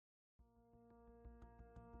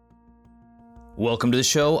Welcome to the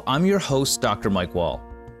show. I'm your host, Dr. Mike WAHL.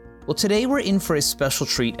 Well, today we're in for a special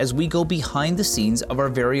treat as we go behind the scenes of our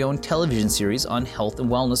very own television series on health and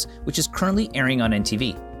wellness, which is currently airing on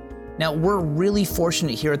NTV. Now, we're really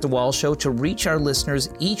fortunate here at the WAHL Show to reach our listeners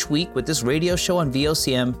each week with this radio show on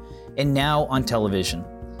VOCM and now on television.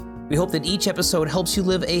 We hope that each episode helps you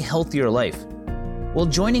live a healthier life. Well,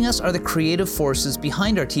 joining us are the creative forces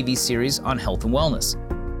behind our TV series on health and wellness.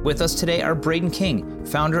 With us today are Braeden King,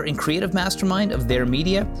 founder and creative mastermind of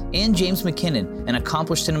ThereMedia, and James MacKinnon, an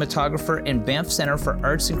accomplished cinematographer and Banff Center for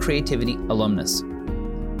Arts and Creativity alumnus.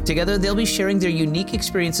 Together, they'll be sharing their unique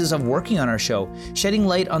experiences of working on our show, shedding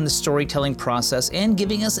light on the storytelling process, and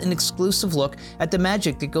giving us an exclusive look at the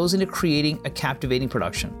magic that goes into creating a captivating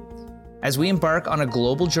production. As we embark on a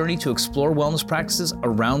global journey to explore wellness practices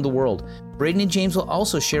around the world, Braeden and James will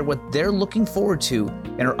also share what they're looking forward to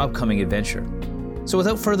in our upcoming adventure. So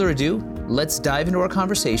without further ado, let's dive into our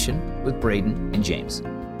conversation with Braeden and James.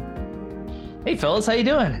 Hey fellas, how you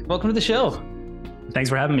doing? Welcome to the show. Thanks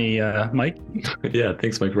for having me, Mike. Yeah,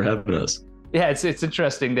 thanks Mike for having us. Yeah, it's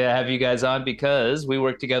interesting to have you guys on because we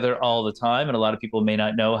work together all the time, and a lot of people may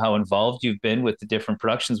not know how involved you've been with the different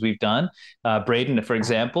productions we've done. Braeden, for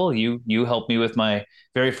example, you helped me with my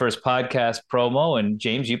very first podcast promo, and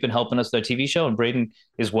James, you've been helping us with our TV show, and Braeden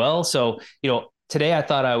as well. So, today I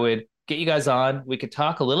thought I would get you guys on. We could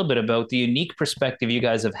talk a little bit about the unique perspective you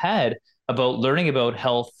guys have had about learning about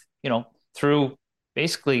health, through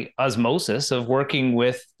basically osmosis of working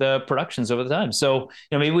with the productions over the time. So,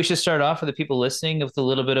 maybe we should start off for the people listening with a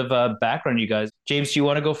little bit of background, you guys. James, do you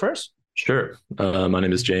want to go first? Sure. My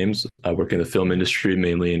name is James. I work in the film industry,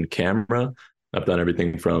 mainly in camera. I've done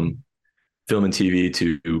everything from film and TV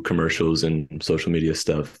to commercials and social media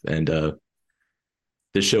stuff. And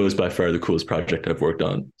this show is by far the coolest project I've worked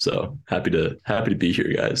on. So happy to be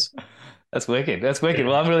here, guys. That's wicked. That's wicked.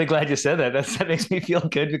 Well, I'm really glad you said that. That makes me feel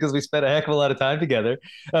good because we spent a heck of a lot of time together.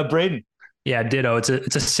 Braeden. Yeah, ditto. It's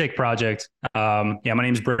a sick project. My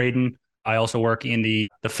name's Braeden. I also work in the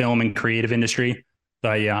film and creative industry.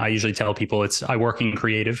 I usually tell people I work in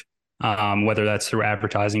creative, whether that's through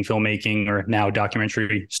advertising, filmmaking, or now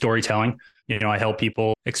documentary storytelling. I help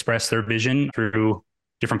people express their vision through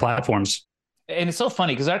different platforms. And it's so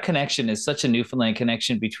funny because our connection is such a Newfoundland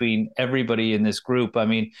connection between everybody in this group. I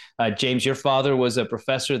mean, James, your father was a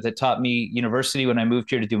professor that taught me university when I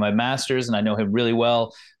moved here to do my master's, and I know him really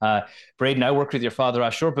well. Braeden, I worked with your father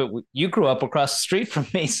offshore, but you grew up across the street from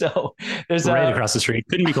me. So there's right across the street.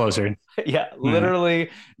 Couldn't be closer. Yeah, literally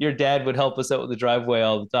your dad would help us out with the driveway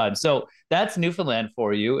all the time. So that's Newfoundland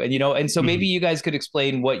for you. And so maybe you guys could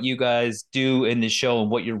explain what you guys do in the show and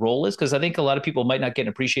what your role is, because I think a lot of people might not get an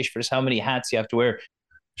appreciation for just how many hats you have to wear.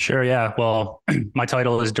 Sure. Yeah. Well, my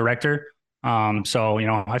title is director. So,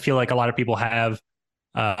 I feel like a lot of people have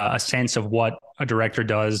a sense of what a director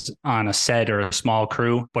does on a set or a small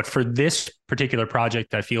crew. But for this particular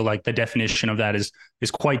project, I feel like the definition of that is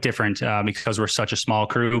quite different because we're such a small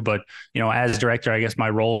crew. But, as director, I guess my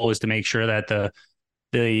role is to make sure that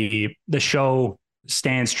the show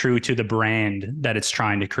stands true to the brand that it's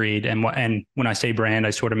trying to create. And when I say brand,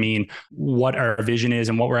 I sort of mean what our vision is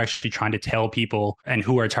and what we're actually trying to tell people and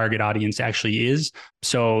who our target audience actually is.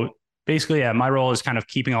 So basically, my role is kind of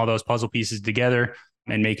keeping all those puzzle pieces together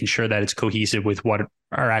and making sure that it's cohesive with what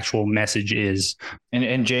our actual message is.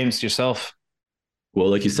 And James, yourself? Well,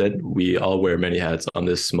 like you said, we all wear many hats on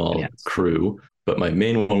this small crew, but my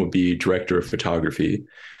main one would be director of photography,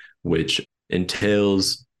 which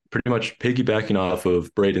entails pretty much piggybacking off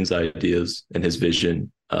of Braeden's ideas and his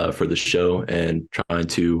vision for the show and trying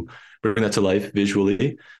to bring that to life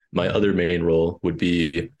visually. My other main role would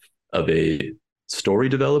be of a story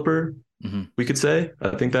developer, we could say.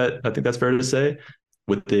 I think that's fair to say.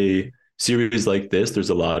 With a series like this, there's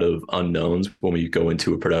a lot of unknowns when we go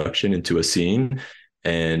into a production, into a scene,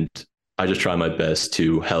 and I just try my best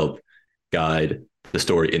to help guide the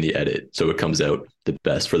story in the edit so it comes out the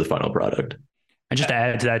best for the final product. And just to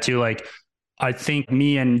add to that too, I think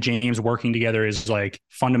me and James working together is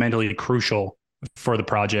fundamentally crucial for the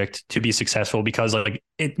project to be successful because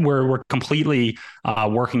we're completely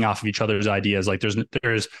working off of each other's ideas.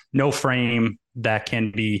 There's no frame that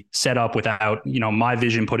can be set up without, my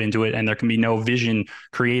vision put into it. And there can be no vision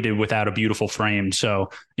created without a beautiful frame. So,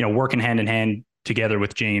 working hand in hand together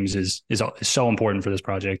with James is so important for this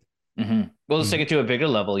project. Mm-hmm. Well, let's take it to a bigger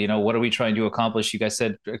level. What are we trying to accomplish? You guys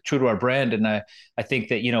said true to our brand. And I think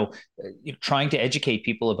that, trying to educate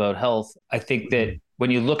people about health, I think that when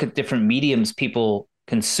you look at different mediums people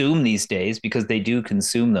consume these days, because they do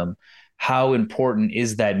consume them, how important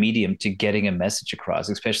is that medium to getting a message across,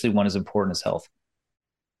 especially one as important as health?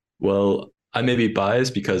 Well, I may be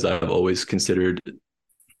biased because I've always considered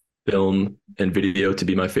film and video to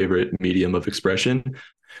be my favorite medium of expression.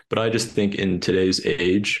 But I just think in today's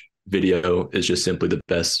age, video is just simply the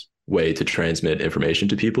best way to transmit information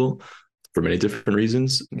to people for many different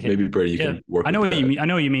reasons. Maybe Brady, you can work. I know what you mean. I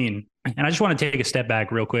know what you mean. And I just want to take a step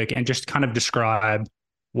back real quick and just kind of describe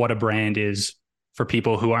what a brand is for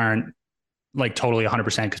people who aren't like totally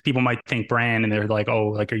 100%, because people might think brand and they're like, oh,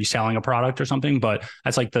 like, are you selling a product or something? But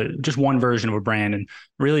that's like just one version of a brand. And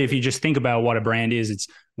really, if you just think about what a brand is, it's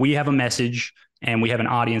we have a message and we have an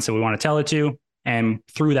audience that we want to tell it to. And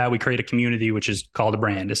through that, we create a community, which is called a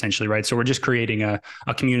brand, essentially, right? So we're just creating a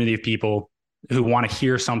community of people who want to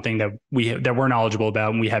hear something that we're knowledgeable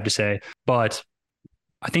about and we have to say. But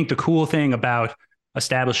I think the cool thing about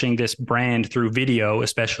establishing this brand through video,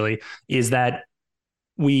 especially, is that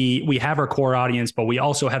we have our core audience, but we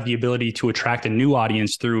also have the ability to attract a new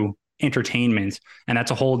audience through entertainment. And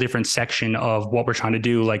that's a whole different section of what we're trying to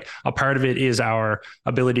do. Like a part of it is our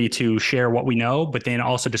ability to share what we know, but then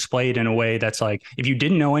also display it in a way that's like, if you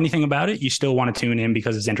didn't know anything about it, you still want to tune in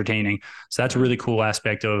because it's entertaining. So that's a really cool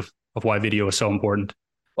aspect of why video is so important.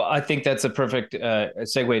 Well, I think that's a perfect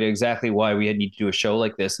segue to exactly why we need to do a show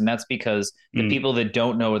like this. And that's because the people that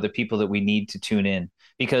don't know are the people that we need to tune in,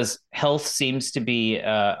 because health seems to be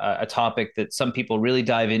a topic that some people really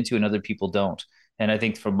dive into and other people don't. And I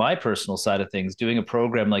think from my personal side of things, doing a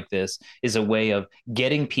program like this is a way of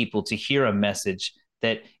getting people to hear a message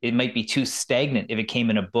that it might be too stagnant if it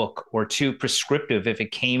came in a book, or too prescriptive if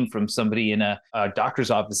it came from somebody in a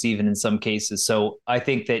doctor's office, even in some cases. So I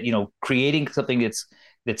think that, creating something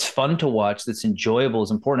that's fun to watch, that's enjoyable, is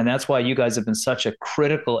important. And that's why you guys have been such a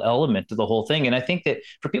critical element to the whole thing. And I think that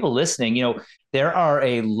for people listening, there are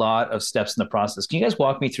a lot of steps in the process. Can you guys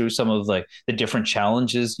walk me through some of the different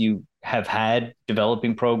challenges you have had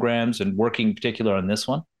developing programs and working in particular on this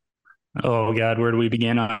one? Oh God, where do we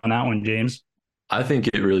begin on that one, James? I think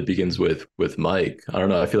it really begins with Mike. I don't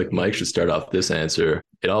know. I feel like Mike should start off this answer.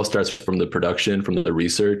 It all starts from the production, from the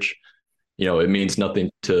research. It means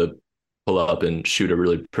nothing to pull up and shoot a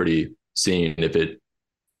really pretty scene if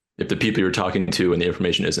the people you're talking to and the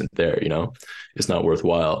information isn't there. It's not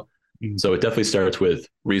worthwhile. Mm-hmm. So it definitely starts with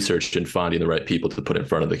research and finding the right people to put in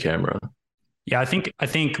front of the camera. Yeah, I think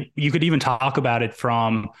you could even talk about it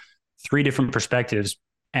from 3 different perspectives.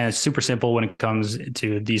 And it's super simple when it comes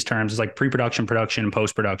to these terms. It's like pre-production, production, and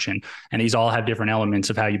post-production. And these all have different elements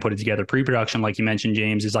of how you put it together. Pre-production, like you mentioned,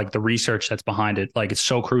 James, is like the research that's behind it. Like it's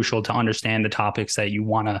so crucial to understand the topics that you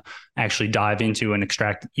want to actually dive into and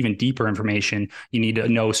extract even deeper information. You need to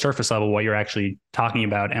know surface level what you're actually talking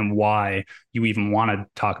about and why you even want to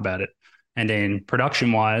talk about it. And then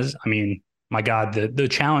production-wise, I mean, my God, the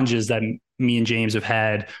challenges that me and James have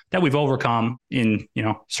had that we've overcome in,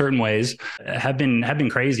 certain ways have been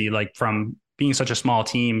crazy. Like from being such a small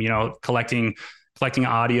team, collecting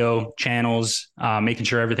audio channels, making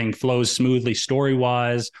sure everything flows smoothly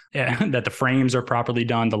story-wise, that the frames are properly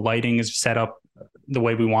done, the lighting is set up the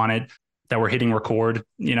way we want it, that we're hitting record.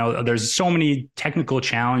 There's so many technical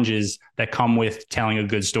challenges that come with telling a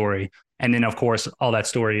good story. And then, of course, all that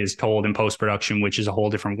story is told in post-production, which is a whole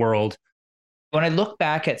different world. When I look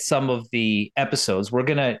back at some of the episodes, we're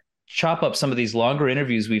going to chop up some of these longer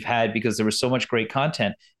interviews we've had because there was so much great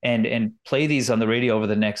content, and play these on the radio over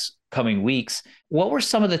the next coming weeks. What were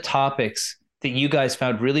some of the topics that you guys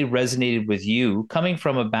found really resonated with you, coming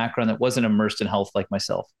from a background that wasn't immersed in health like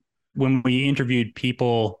myself? When we interviewed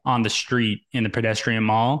people on the street in the pedestrian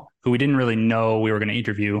mall who we didn't really know we were going to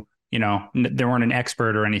interview, they weren't an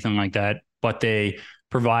expert or anything like that, but they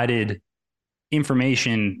provided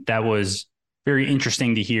information that was very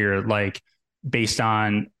interesting to hear, like based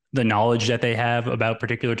on the knowledge that they have about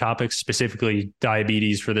particular topics, specifically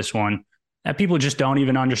diabetes for this one, that people just don't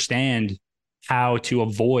even understand how to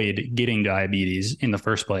avoid getting diabetes in the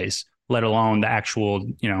first place, let alone the actual,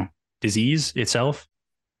 disease itself.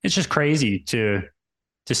 It's just crazy to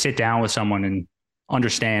sit down with someone and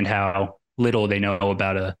understand how little they know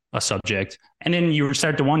about a subject. And then you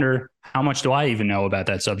start to wonder, how much do I even know about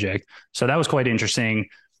that subject? So that was quite interesting.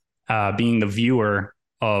 Being the viewer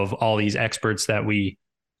of all these experts that we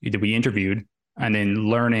interviewed, and then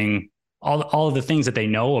learning all of the things that they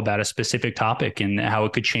know about a specific topic and how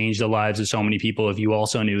it could change the lives of so many people if you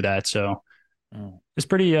also knew that. So it's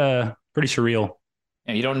pretty surreal.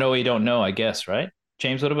 And you don't know what you don't know, I guess, right?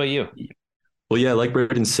 James, what about you? Well, yeah, like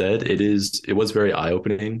Braeden said, it was very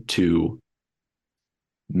eye-opening to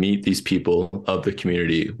meet these people of the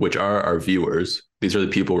community, which are our viewers. These are the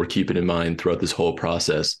people we're keeping in mind throughout this whole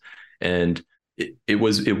process. And it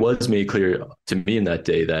was made clear to me in that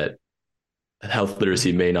day that health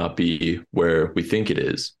literacy may not be where we think it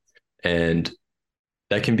is. And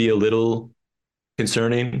that can be a little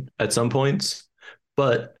concerning at some points.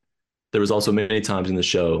 But there was also many times in the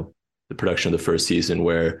show, the production of the first season,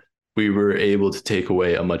 where we were able to take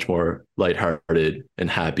away a much more lighthearted and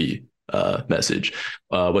happy message.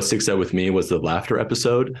 What sticks out with me was the laughter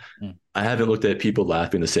episode. I haven't looked at people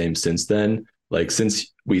laughing the same since then. Like,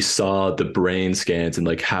 since we saw the brain scans and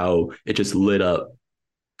like how it just lit up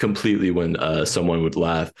completely when someone would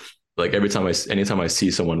laugh. Like anytime I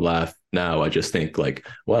see someone laugh now, I just think like,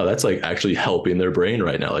 wow, that's like actually helping their brain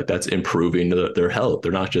right now. Like, that's improving their health.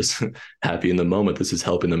 They're not just happy in the moment. This is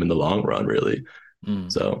helping them in the long run, really.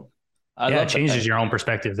 So it changes your own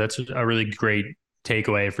perspective. That's a really great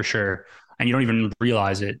takeaway for sure. And you don't even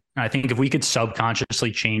realize it. I think if we could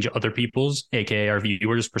subconsciously change other people's, aka our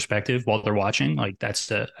viewers' perspective while they're watching, like that's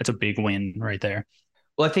a big win right there.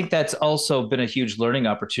 Well, I think that's also been a huge learning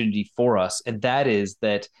opportunity for us. And that is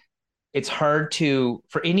that it's hard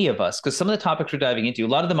for any of us, because some of the topics we're diving into, a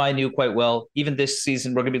lot of them I knew quite well. Even this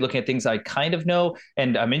season, we're going to be looking at things I kind of know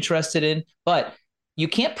and I'm interested in, but you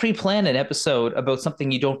can't pre-plan an episode about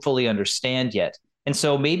something you don't fully understand yet. And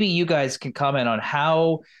so maybe you guys can comment on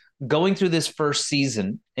how going through this first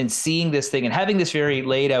season and seeing this thing and having this very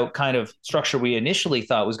laid out kind of structure we initially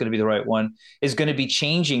thought was going to be the right one is going to be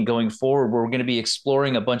changing going forward, where we're going to be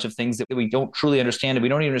exploring a bunch of things that we don't truly understand and we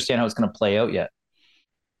don't even understand how it's going to play out yet.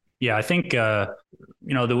 Yeah, I think, the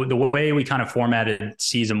way we kind of formatted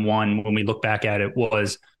season one, when we look back at it,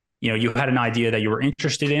 was, you had an idea that you were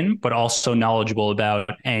interested in, but also knowledgeable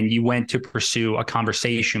about, and you went to pursue a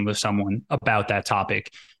conversation with someone about that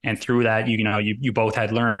topic. And through that, you both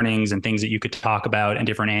had learnings and things that you could talk about and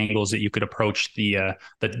different angles that you could approach the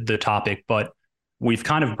topic. But we've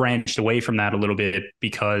kind of branched away from that a little bit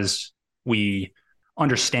because we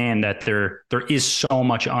understand that there is so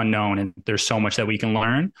much unknown and there's so much that we can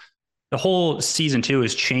learn. The whole season 2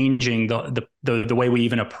 is changing the way we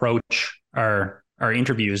even approach our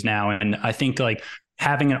interviews now. And I think like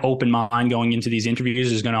having an open mind going into these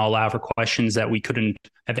interviews is going to allow for questions that we couldn't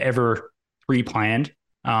have ever pre-planned,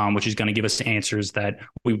 which is going to give us answers that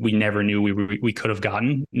we never knew we could have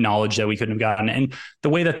gotten, knowledge that we couldn't have gotten. And the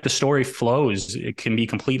way that the story flows, it can be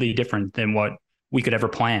completely different than what we could ever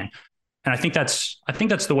plan. And I think that's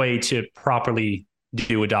the way to properly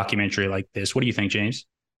do a documentary like this. What do you think, James?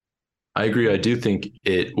 I agree. I do think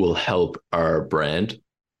it will help our brand.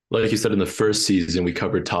 Like you said, in the first season, we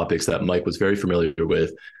covered topics that Mike was very familiar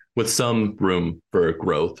with some room for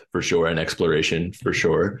growth for sure and exploration for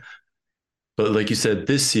sure. But like you said,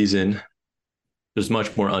 this season, there's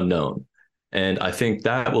much more unknown. And I think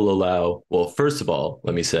that will allow, well, first of all,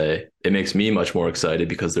 let me say, it makes me much more excited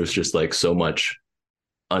because there's just like so much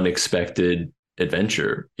unexpected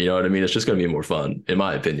adventure. You know what I mean? It's just going to be more fun, in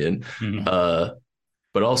my opinion. Mm-hmm.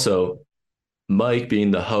 But also, Mike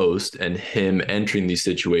being the host and him entering these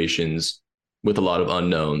situations with a lot of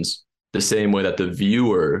unknowns, the same way that the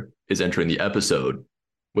viewer is entering the episode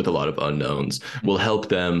with a lot of unknowns, will help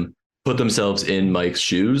them put themselves in Mike's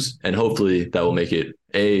shoes. And hopefully that will make it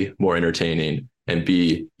A, more entertaining, and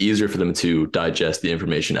B, easier for them to digest the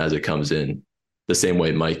information as it comes in, the same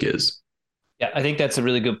way Mike is. Yeah, I think that's a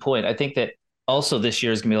really good point. I think that also this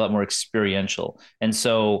year is going to be a lot more experiential. And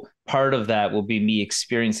so part of that will be me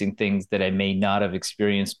experiencing things that I may not have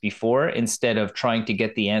experienced before, instead of trying to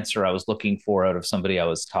get the answer I was looking for out of somebody I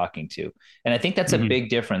was talking to. And I think that's a big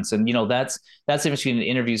difference. And, that's the difference between an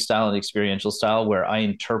interview style and experiential style, where I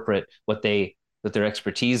interpret what their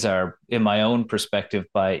expertise are in my own perspective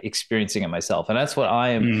by experiencing it myself. And that's what I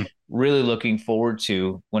am really looking forward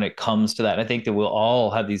to when it comes to that. And I think that we'll all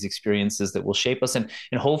have these experiences that will shape us and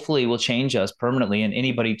hopefully will change us permanently. And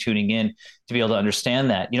anybody tuning in to be able to understand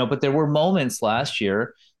that, but there were moments last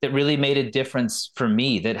year that really made a difference for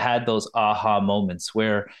me, that had those aha moments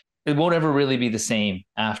where it won't ever really be the same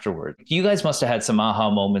afterward. You guys must have had some aha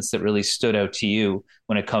moments that really stood out to you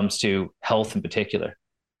when it comes to health in particular.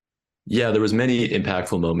 Yeah, there was many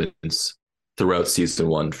impactful moments throughout season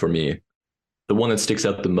 1 for me. The one that sticks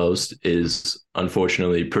out the most is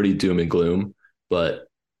unfortunately pretty doom and gloom, but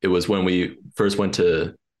it was when we first went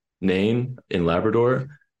to Nain in Labrador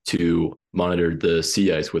to monitor the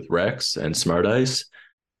sea ice with Rex and Smart Ice.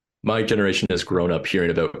 My generation has grown up hearing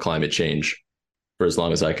about climate change for as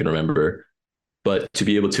long as I can remember, but to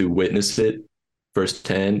be able to witness it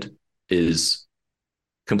firsthand is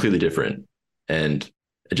completely different and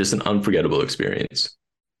just an unforgettable experience.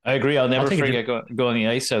 I agree. I'll never forget going on the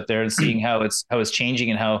ice out there and seeing how it's changing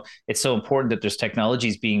and how it's so important that there's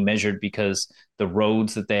technologies being measured because the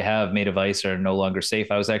roads that they have made of ice are no longer safe.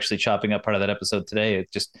 I was actually chopping up part of that episode today.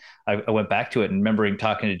 I went back to it and remembering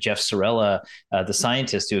talking to Jeff Sorella, the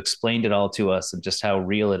scientist who explained it all to us and just how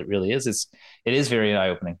real it really is. It is very eye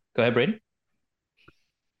opening. Go ahead, Braeden.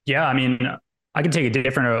 Yeah, I mean, I can take a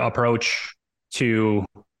different approach to,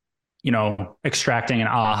 extracting an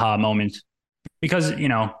aha moment because,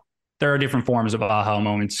 there are different forms of aha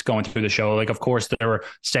moments going through the show. Like, of course, there were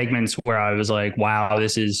segments where I was like, wow,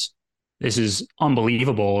 this is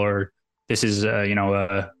unbelievable, or this is,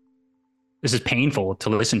 this is painful to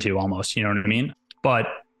listen to almost, you know what I mean? But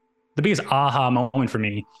the biggest aha moment for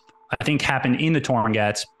me, I think, happened in the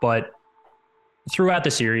Torngats, but throughout the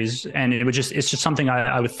series. And it's just something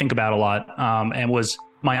I would think about a lot, and was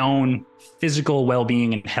my own physical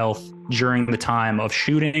well-being and health during the time of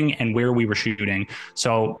shooting and where we were shooting.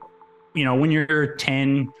 So, when you're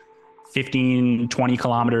 10, 15, 20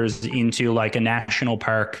 kilometers into like a national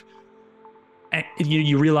park,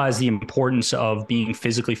 you realize the importance of being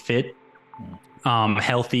physically fit,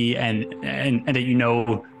 healthy, and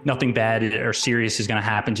that, nothing bad or serious is going to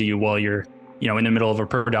happen to you while you're, in the middle of a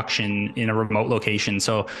production in a remote location.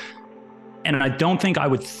 So, and I don't think I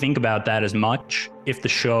would think about that as much if the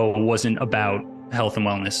show wasn't about health and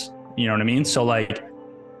wellness. You know what I mean? So like,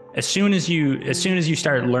 as soon as you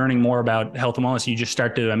start learning more about health and wellness, you just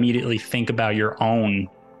start to immediately think about your own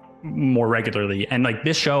more regularly. And like,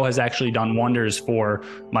 this show has actually done wonders for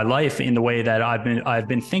my life in the way that I've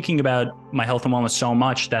been thinking about my health and wellness so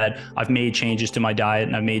much that I've made changes to my diet,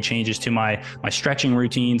 and I've made changes to my stretching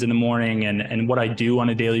routines in the morning, and what I do on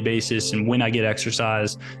a daily basis, and when I get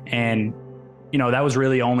exercise. And that was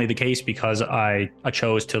really only the case because I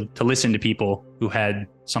chose to listen to people who had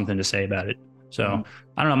something to say about it. So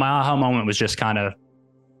I don't know, my aha moment was just kind of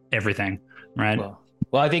everything, right?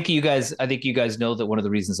 Well, I think you guys know that one of the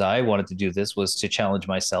reasons I wanted to do this was to challenge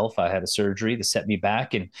myself. I had a surgery that set me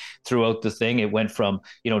back, and throughout the thing, it went from,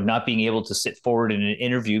 not being able to sit forward in an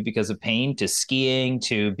interview because of pain, to skiing,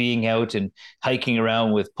 to being out and hiking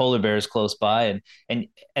around with polar bears close by. And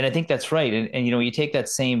I think that's right. And you take that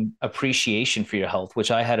same appreciation for your health,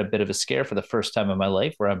 which I had a bit of a scare for the first time in my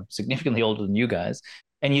life, where I'm significantly older than you guys.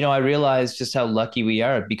 And, I realized just how lucky we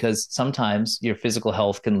are, because sometimes your physical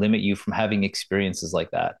health can limit you from having experiences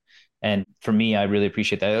like that. And for me, I really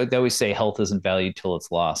appreciate that. They always say health isn't valued till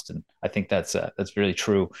it's lost. And I think that's really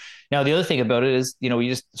true. Now, the other thing about it is, we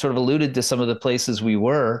just sort of alluded to some of the places we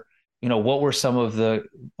were. What were some of the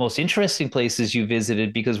most interesting places you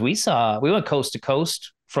visited? Because we went coast to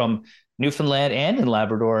coast from Newfoundland and in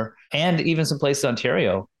Labrador, and even some places in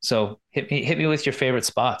Ontario. So hit me with your favorite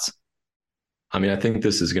spots. I mean, I think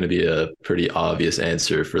this is going to be a pretty obvious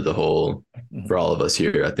answer for for all of us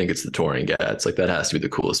here. I think it's the Torngats. Like, that has to be the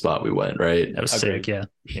coolest spot we went, right? That was sick. Yeah.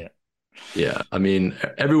 Yeah. I mean,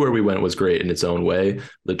 everywhere we went was great in its own way.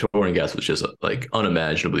 The Torngats was just like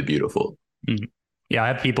unimaginably beautiful. Mm-hmm. Yeah. I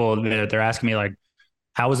have people, they're asking me like,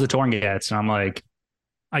 how was the Torngats? And I'm like,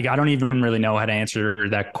 I don't even really know how to answer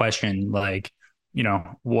that question. Like,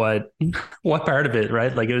 what part of it,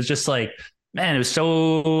 right? Like, it was just like, man, it was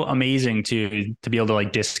so amazing to be able to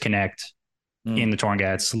like disconnect in the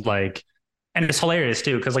Torngats. Like, and it's hilarious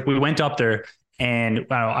too, because like we went up there and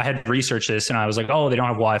I had researched this, and I was like, oh, they don't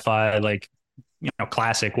have Wi-Fi, like,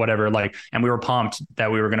 classic, whatever. Like, and we were pumped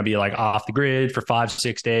that we were going to be like off the grid for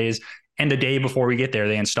 5-6 days. And the day before we get there,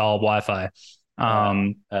 they installed Wi-Fi.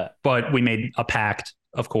 But we made a pact,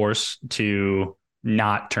 of course, to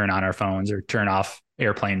not turn on our phones or turn off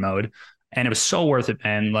airplane mode. And it was so worth it,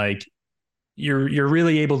 man. Like, you're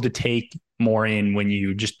really able to take more in when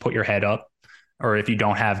you just put your head up, or if you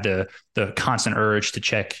don't have the constant urge to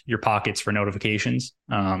check your pockets for notifications.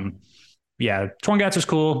 Yeah, Torngats was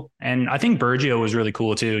cool. And I think Burgeo was really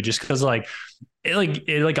cool too, just because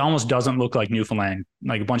it almost doesn't look like Newfoundland,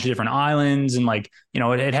 like a bunch of different islands, and like,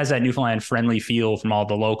 it has that Newfoundland friendly feel from all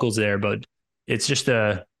the locals there, but it's just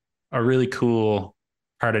a really cool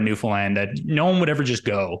part of Newfoundland that no one would ever just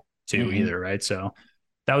go to either. Right. So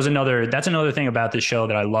that's another thing about this show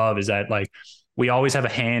that I love, is that like, we always have a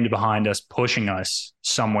hand behind us pushing us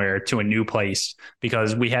somewhere to a new place,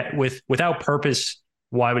 because without purpose,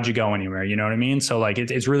 why would you go anywhere? You know what I mean? So like,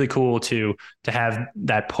 it's really cool to have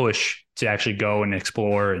that push to actually go and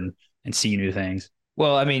explore and see new things.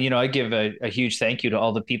 Well, I mean, I give a huge thank you to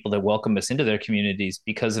all the people that welcome us into their communities,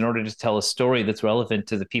 because in order to tell a story that's relevant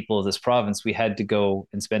to the people of this province, we had to go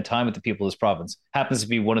and spend time with the people of this province. Happens to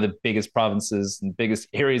be one of the biggest provinces and biggest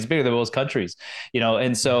areas, bigger than most countries,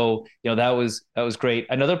 and so, that was great.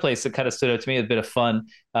 Another place that kind of stood out to me, a bit of fun,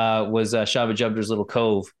 was Shava Jubder's little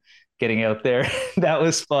cove. Getting out there, that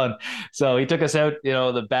was fun. So he took us out,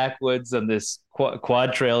 the backwoods on this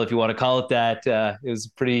quad trail, if you want to call it that. It was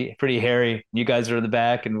pretty hairy. You guys were in the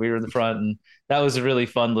back and we were in the front, and that was a really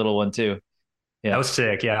fun little one too. Yeah, That was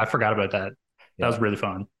sick. Yeah, I forgot about that. That was really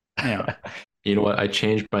fun. Yeah. You know what? I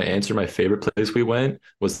changed my answer. My favorite place we went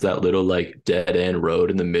was that little like dead end road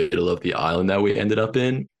in the middle of the island that we ended up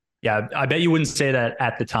in. Yeah, I bet you wouldn't say that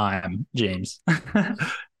at the time, James.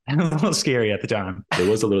 A little scary at the time. It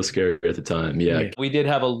was a little scary at the time. Yeah. We did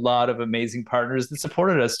have a lot of amazing partners that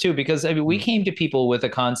supported us too, because I mean, we came to people with a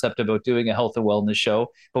concept about doing a health and wellness show,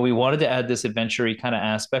 but we wanted to add this adventure-y kind of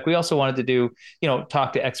aspect. We also wanted to do,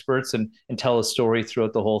 talk to experts and tell a story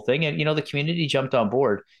throughout the whole thing. And, the community jumped on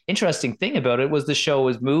board. Interesting thing about it was the show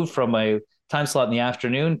was moved from a time slot in the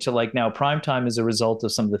afternoon to like now prime time as a result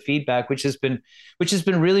of some of the feedback, which has been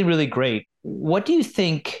really, really great. What do you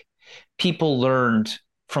think people learned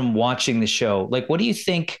from watching the show? Like, what do you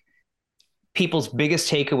think people's biggest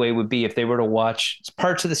takeaway would be if they were to watch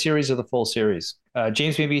parts of the series or the full series?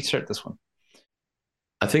 James, maybe you start this one.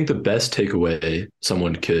 I think the best takeaway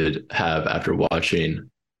someone could have after watching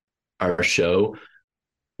our show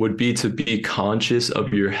would be to be conscious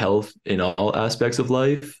of your health in all aspects of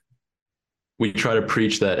life. We try to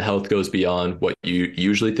preach that health goes beyond what you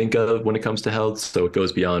usually think of when it comes to health. So it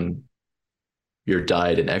goes beyond your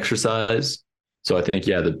diet and exercise. So I think,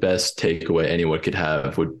 the best takeaway anyone could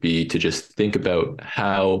have would be to just think about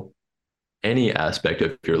how any aspect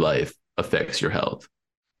of your life affects your health.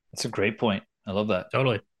 That's a great point. I love that.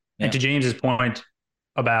 Totally. Yeah. And to James's point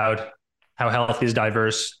about how health is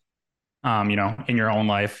diverse, in your own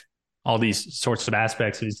life, all these sorts of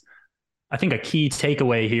aspects, is I think a key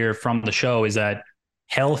takeaway here from the show is that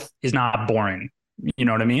health is not boring. You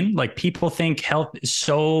know what I mean? Like, people think health is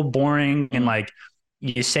so boring, and like,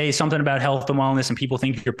 you say something about health and wellness and people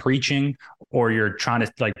think you're preaching or you're trying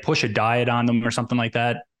to like push a diet on them or something like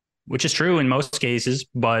that, which is true in most cases,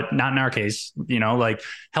 but not in our case. Like,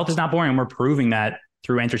 health is not boring. We're proving that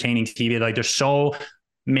through entertaining TV. Like, there's so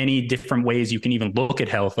many different ways you can even look at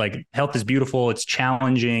health. Like, health is beautiful. It's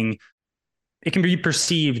challenging. It can be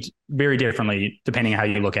perceived very differently depending on how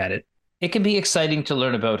you look at it. It can be exciting to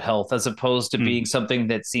learn about health as opposed to being something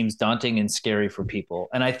that seems daunting and scary for people.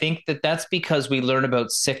 And I think that that's because we learn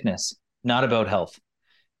about sickness, not about health.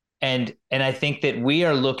 And I think that we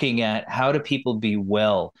are looking at, how do people be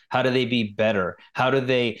well? How do they be better? How do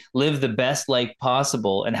they live the best life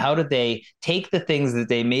possible? And how do they take the things that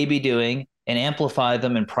they may be doing and amplify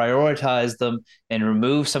them and prioritize them and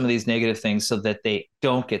remove some of these negative things so that they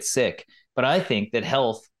don't get sick? But I think that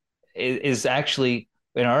health is actually,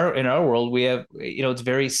 in our world, we have, it's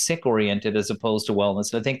very sick oriented as opposed to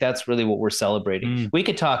wellness. And I think that's really what we're celebrating. We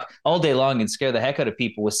could talk all day long and scare the heck out of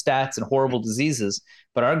people with stats and horrible diseases.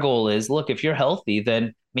 But our goal is, look, if you're healthy,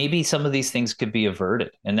 then maybe some of these things could be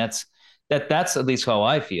averted. And that's at least how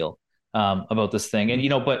I feel about this thing.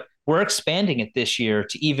 And, but we're expanding it this year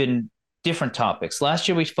to even different topics. Last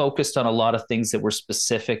year, we focused on a lot of things that were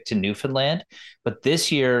specific to Newfoundland. But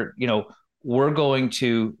this year, we're going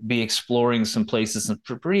to be exploring some places, some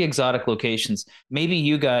pretty exotic locations. Maybe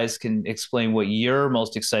you guys can explain what you're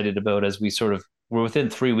most excited about as we're within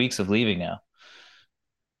 3 weeks of leaving now.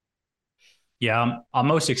 Yeah, I'm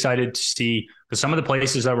most excited to see, because some of the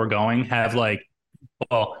places that we're going have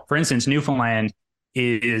for instance, Newfoundland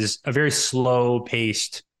is a very slow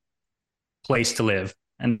paced place to live.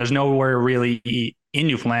 And there's nowhere really in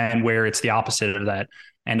Newfoundland where it's the opposite of that.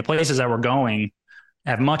 And the places that we're going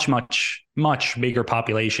have much, much, much bigger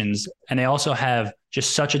populations. And they also have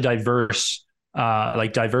just such a diverse,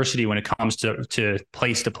 diversity when it comes to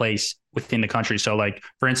place within the country. So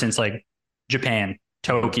for instance, Japan,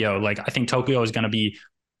 Tokyo, I think Tokyo is going to be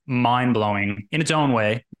mind blowing in its own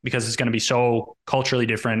way, because it's going to be so culturally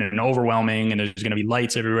different and overwhelming. And there's going to be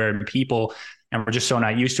lights everywhere and people, and we're just so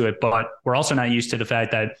not used to it. But we're also not used to the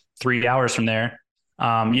fact that 3 hours from there,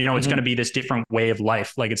 it's going to be this different way of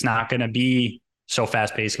life. Like, it's not going to be so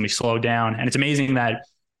fast paced, can be slowed down. And it's amazing that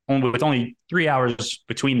with only 3 hours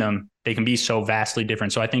between them, they can be so vastly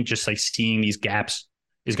different. So I think just seeing these gaps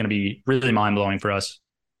is going to be really mind blowing for us.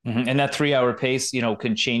 And that 3 hour pace,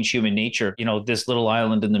 can change human nature. This little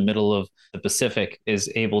island in the middle of the Pacific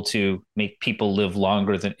is able to make people live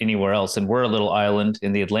longer than anywhere else. And we're a little island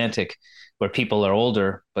in the Atlantic where people are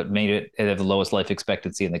older, but made it have the lowest life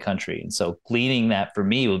expectancy in the country. And so gleaning that for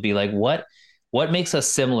me would be like, what makes us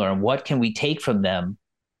similar and what can we take from them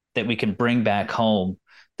that we can bring back home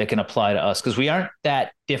that can apply to us? Because we aren't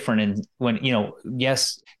that different. And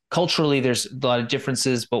yes, culturally, there's a lot of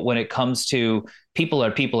differences, but when it comes to people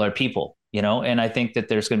are people, and I think that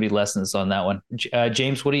there's going to be lessons on that one.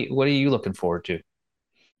 James, what are you looking forward to?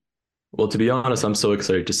 Well, to be honest, I'm so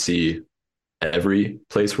excited to see every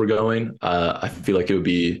place we're going. I feel like it would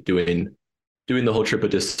be doing the whole trip a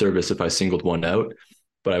disservice if I singled one out.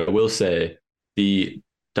 But I will say the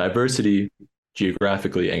diversity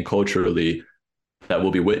geographically and culturally that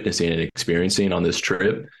we'll be witnessing and experiencing on this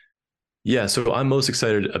trip. Yeah, so I'm most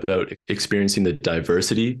excited about experiencing the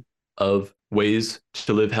diversity of ways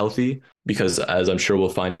to live healthy, because as I'm sure we'll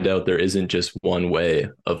find out, there isn't just one way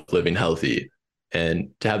of living healthy. And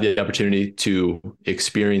to have the opportunity to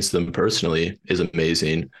experience them personally is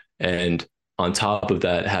amazing. And on top of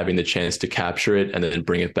that, having the chance to capture it and then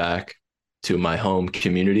bring it back to my home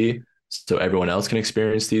community so everyone else can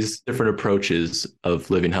experience these different approaches of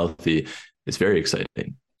living healthy is very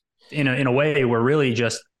exciting. In a way, we're really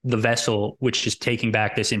just the vessel which is taking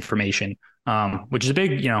back this information, which is a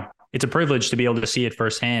big, it's a privilege to be able to see it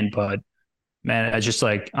firsthand. But man, I just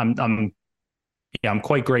I'm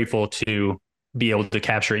quite grateful to be able to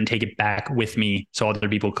capture it and take it back with me so other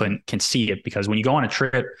people can see it. Because when you go on a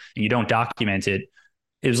trip and you don't document it,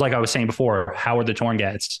 it was like I was saying before, Howard the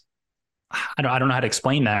Torngats. I don't know how to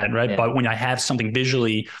explain that, right? Yeah. But when I have something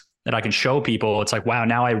visually that I can show people, it's like, wow,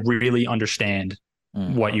 now I really understand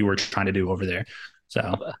what you were trying to do over there.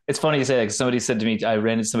 So it's funny you say that, 'cause somebody said to me, I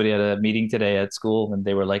ran into somebody at a meeting today at school, and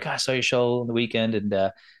they were like, I saw your show on the weekend, and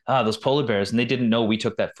those polar bears, and they didn't know we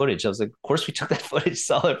took that footage. I was like, of course we took that footage,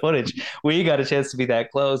 solid footage. We got a chance to be that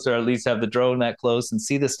close, or at least have the drone that close and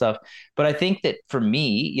see this stuff. But I think that for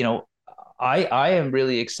me, I am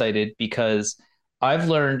really excited because I've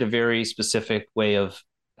learned a very specific way of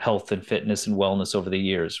health and fitness and wellness over the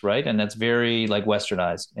years, right? And that's very like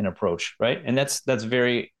westernized in approach, right? And that's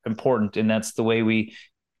very important, and that's the way we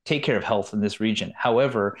take care of health in this region.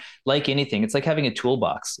 However, like anything, it's like having a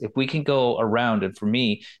toolbox. If we can go around, and for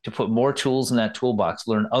me to put more tools in that toolbox,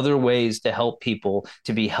 learn other ways to help people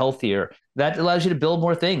to be healthier, that allows you to build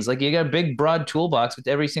more things. Like you got a big, broad toolbox with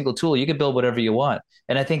every single tool. You can build whatever you want.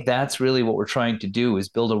 And I think that's really what we're trying to do, is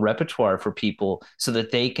build a repertoire for people so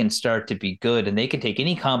that they can start to be good, and they can take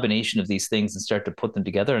any combination of these things and start to put them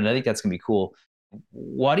together. And I think that's going to be cool.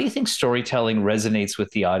 Why do you think storytelling resonates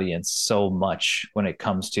with the audience so much when it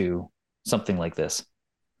comes to something like this?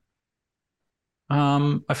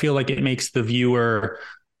 I feel like it makes the viewer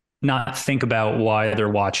not think about why they're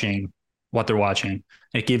watching what they're watching.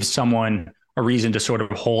 It gives someone a reason to sort of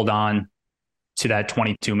hold on to that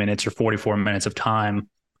 22 minutes or 44 minutes of time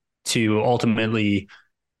to ultimately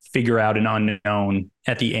figure out an unknown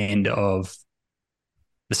at the end of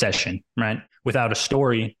the session, right? Without a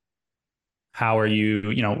story, how are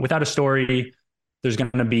you, without a story, there's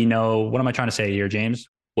going to be no, what am I trying to say here, James?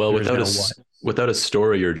 Well, without a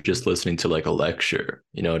story, you're just listening to like a lecture.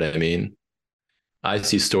 You know what I mean? I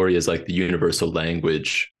see story as like the universal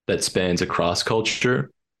language that spans across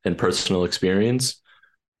culture and personal experience.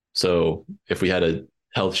 So if we had a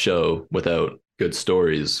health show without good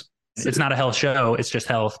stories, it's not a health show. It's just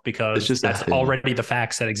health, because that's already the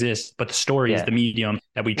facts that exist. But the story is the medium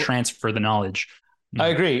that we transfer the knowledge. I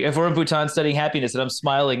agree. If we're in Bhutan studying happiness and I'm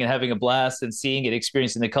smiling and having a blast and seeing it,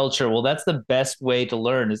 experiencing the culture, well, that's the best way to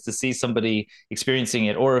learn, is to see somebody experiencing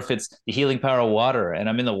it. Or if it's the healing power of water and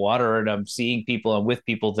I'm in the water and I'm seeing people, I'm with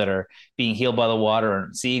people that are being healed by the water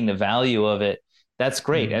and seeing the value of it, that's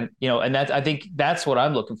great. Mm-hmm. And that, I think that's what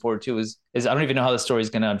I'm looking forward to is I don't even know how the story is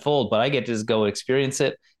going to unfold, but I get to just go experience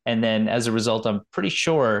it. And then as a result, I'm pretty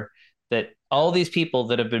sure that all these people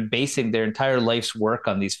that have been basing their entire life's work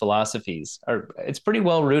on these philosophies it's pretty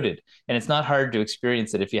well rooted, and it's not hard to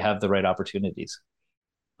experience it if you have the right opportunities.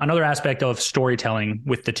 Another aspect of storytelling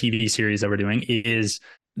with the TV series that we're doing is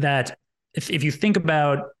that if you think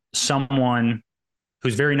about someone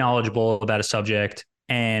who's very knowledgeable about a subject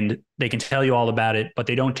and they can tell you all about it, but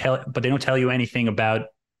they don't tell you anything about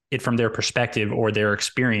it from their perspective or their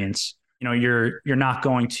experience, you're not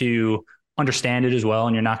going to understand it as well,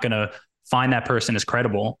 and you're not going to find that person as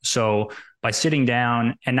credible. So by sitting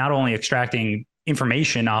down and not only extracting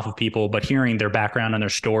information off of people, but hearing their background and their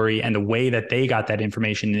story and the way that they got that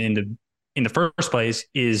information in the first place,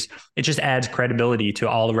 it just adds credibility to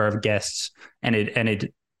all of our guests, and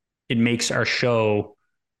it makes our show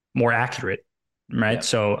more accurate, right? Yeah.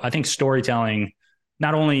 So I think storytelling,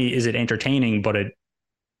 not only is it entertaining, but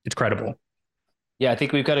it's credible. Yeah, I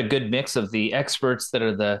think we've got a good mix of the experts that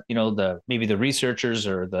are maybe the researchers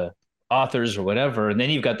or the authors or whatever, and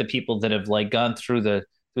then you've got the people that have like gone through the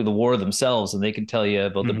war themselves, and they can tell you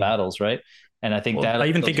about the battles, right? And I think Well, I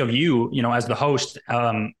even think of you, as the host,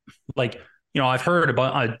 I've heard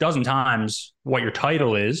about a dozen times what your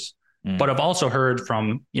title is, but I've also heard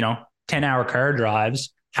from 10-hour car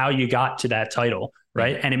drives how you got to that title.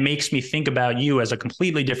 Right. And it makes me think about you as a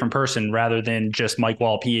completely different person rather than just Mike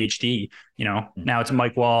WAHL, PhD. Now it's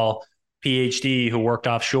Mike WAHL, PhD, who worked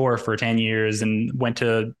offshore for 10 years and went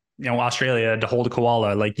to, Australia to hold a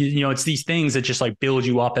koala. Like, it's these things that just like build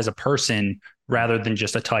you up as a person rather than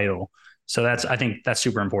just a title. So I think that's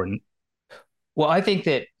super important. Well, I think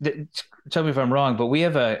that tell me if I'm wrong, but we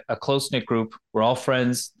have a close-knit group. We're all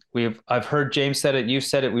friends. I've heard James said it. You've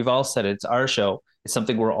said it. We've all said it. It's our show. It's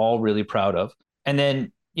something we're all really proud of. And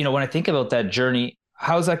then, when I think about that journey,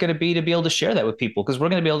 how's that going to be able to share that with people? Because we're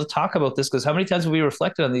going to be able to talk about this, because how many times have we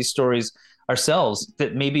reflected on these stories ourselves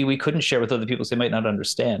that maybe we couldn't share with other people so they might not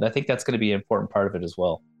understand? I think that's going to be an important part of it as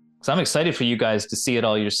well. So I'm excited for you guys to see it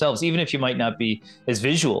all yourselves, even if you might not be as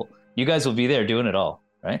visual. You guys will be there doing it all,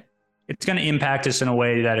 right? It's going to impact us in a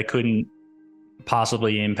way that it couldn't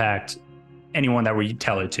possibly impact anyone that we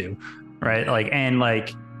tell it to,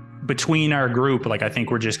 right? Between our group, I think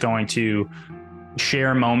we're just going to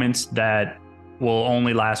share moments that will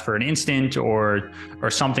only last for an instant, or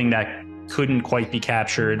something that couldn't quite be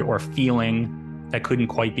captured, or feeling that couldn't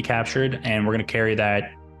quite be captured. And we're going to carry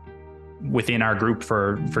that within our group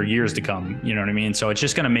for years to come. You know what I mean? So it's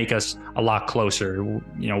just going to make us a lot closer.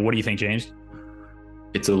 What do you think, James?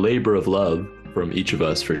 It's a labor of love from each of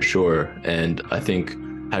us for sure. And I think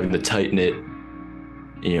having the tight knit,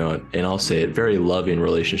 and I'll say it, very loving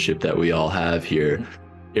relationship that we all have here,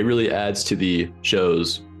 it really adds to the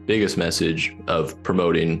show's biggest message of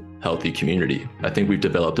promoting healthy community. I think we've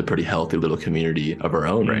developed a pretty healthy little community of our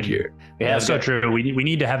own right here. Yeah, that's so true. We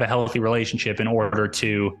need to have a healthy relationship in order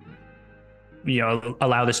to,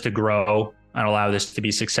 allow this to grow and allow this to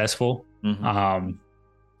be successful.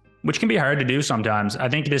 Which can be hard to do sometimes. I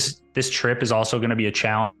think this trip is also going to be a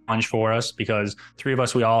challenge for us, because three of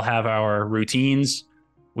us, we all have our routines.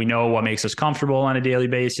 We know what makes us comfortable on a daily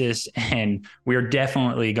basis, and we are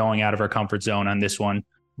definitely going out of our comfort zone on this one.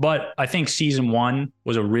 But I think season 1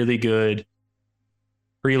 was a really good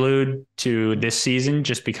prelude to this season,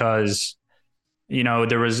 just because,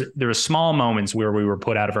 there was small moments where we were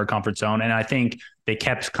put out of our comfort zone. And I think they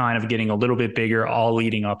kept kind of getting a little bit bigger, all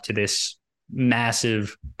leading up to this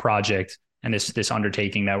massive project and this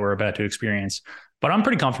undertaking that we're about to experience. But I'm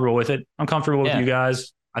pretty comfortable with it. I'm comfortable with you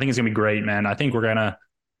guys. I think it's gonna be great, man. I think we're gonna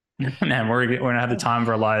have the time of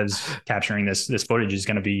our lives capturing this footage. Is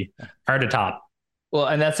gonna be hard to top. Well,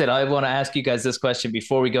 and that's it. I want to ask you guys this question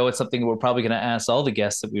before we go. It's something we're probably going to ask all the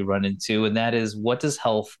guests that we run into, and that is, what does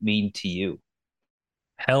health mean to you?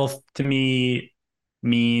 Health to me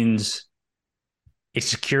means a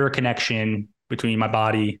secure connection between my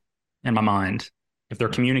body and my mind. If they're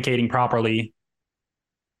communicating properly,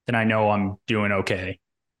 then I know I'm doing okay.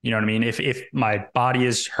 You know what I mean? If my body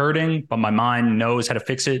is hurting, but my mind knows how to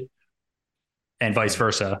fix it, and vice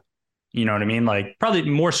versa. You know what I mean? Probably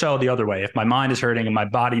more so the other way. If my mind is hurting and my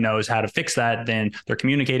body knows how to fix that, then they're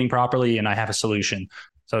communicating properly and I have a solution.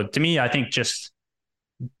 So to me, I think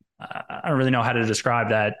I don't really know how to describe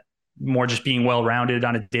that. More just being well-rounded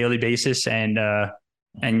on a daily basis, and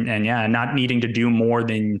not needing to do more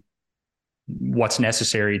than what's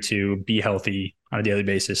necessary to be healthy on a daily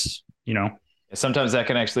basis. Sometimes that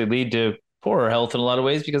can actually lead to poorer health in a lot of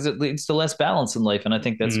ways, because it leads to less balance in life. And I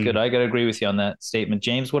think that's good. I got to agree with you on that statement.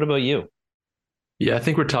 James, what about you? Yeah, I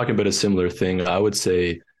think we're talking about a similar thing. I would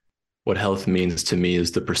say what health means to me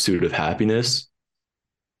is the pursuit of happiness.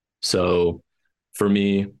 So for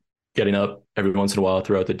me, getting up every once in a while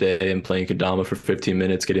throughout the day and playing kendama for 15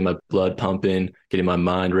 minutes, getting my blood pumping, getting my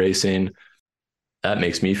mind racing, that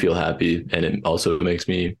makes me feel happy, and it also makes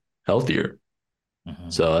me healthier.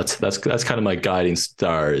 So that's kind of my guiding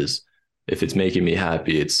star, is if it's making me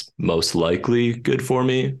happy, it's most likely good for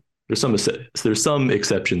me. There's some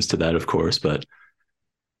exceptions to that, of course, but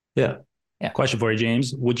yeah. Question for you,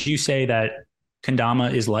 James. Would you say that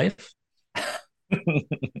kendama is life?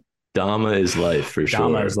 Dharma is life for sure.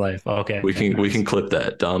 Dharma is life. Okay. We can clip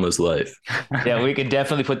that. Dharma's life. Yeah, we could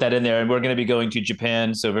definitely put that in there. And we're going to be going to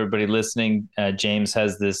Japan. So if everybody listening, James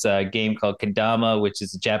has this game called Kendama, which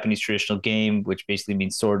is a Japanese traditional game, which basically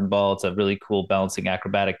means sword and ball. It's a really cool balancing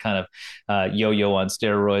acrobatic kind of yo-yo on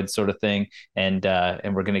steroids sort of thing. And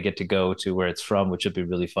we're going to get to go to where it's from, which will be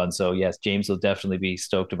really fun. So yes, James will definitely be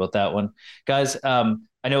stoked about that one. Guys,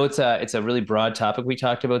 I know it's a really broad topic we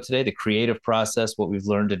talked about today, the creative process, what we've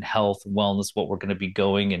learned in health, wellness, what we're going to be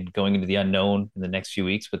going into the unknown in the next few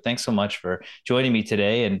weeks. But thanks so much for joining me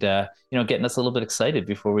today and getting us a little bit excited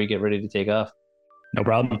before we get ready to take off. No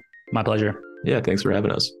problem. My pleasure. Yeah, thanks for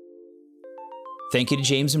having us. Thank you to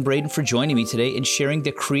James and Braeden for joining me today and sharing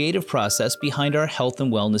the creative process behind our health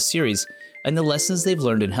and wellness series and the lessons they've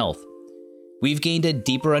learned in health. We've gained a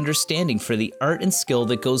deeper understanding for the art and skill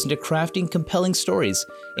that goes into crafting compelling stories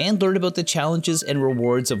and learned about the challenges and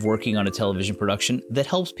rewards of working on a television production that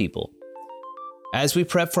helps people. As we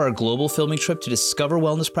prep for our global filming trip to discover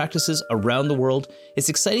wellness practices around the world, it's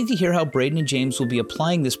exciting to hear how Braeden and James will be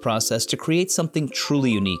applying this process to create something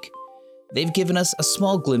truly unique. They've given us a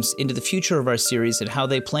small glimpse into the future of our series and how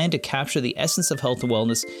they plan to capture the essence of health and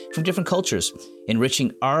wellness from different cultures,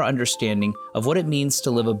 enriching our understanding of what it means to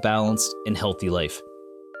live a balanced and healthy life.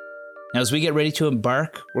 Now, as we get ready to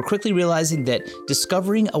embark, we're quickly realizing that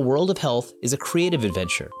discovering a world of health is a creative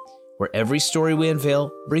adventure, where every story we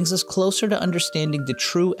unveil brings us closer to understanding the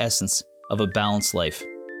true essence of a balanced life.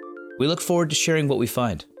 We look forward to sharing what we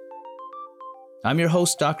find. I'm your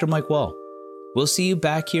host, Dr. Mike WAHL. We'll see you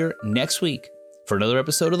back here next week for another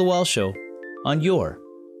episode of The WAHL Show on your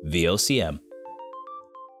VOCM.